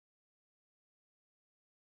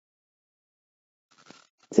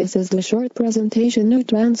This is the short presentation new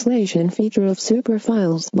translation feature of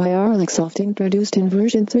Superfiles by Arlixsoft introduced in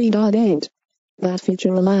version 3.8. That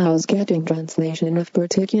feature allows getting translation of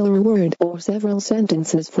particular word or several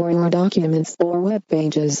sentences for your documents or web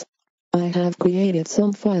pages. I have created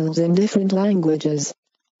some files in different languages.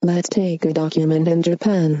 Let's take a document in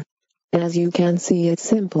Japan. As you can see, it's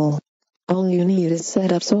simple. All you need is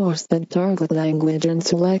set up source and target language and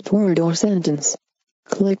select word or sentence.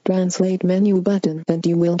 Click Translate menu button and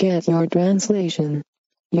you will get your translation.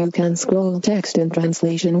 You can scroll text in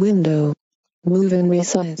translation window. Move and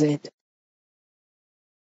resize it.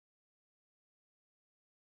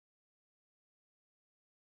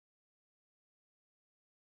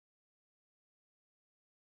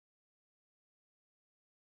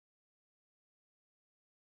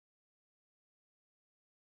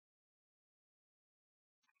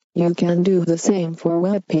 You can do the same for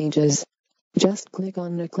web pages. Just click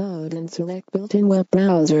on the cloud and select built-in web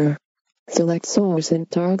browser. Select source and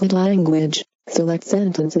target language. Select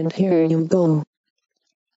sentence and here you go.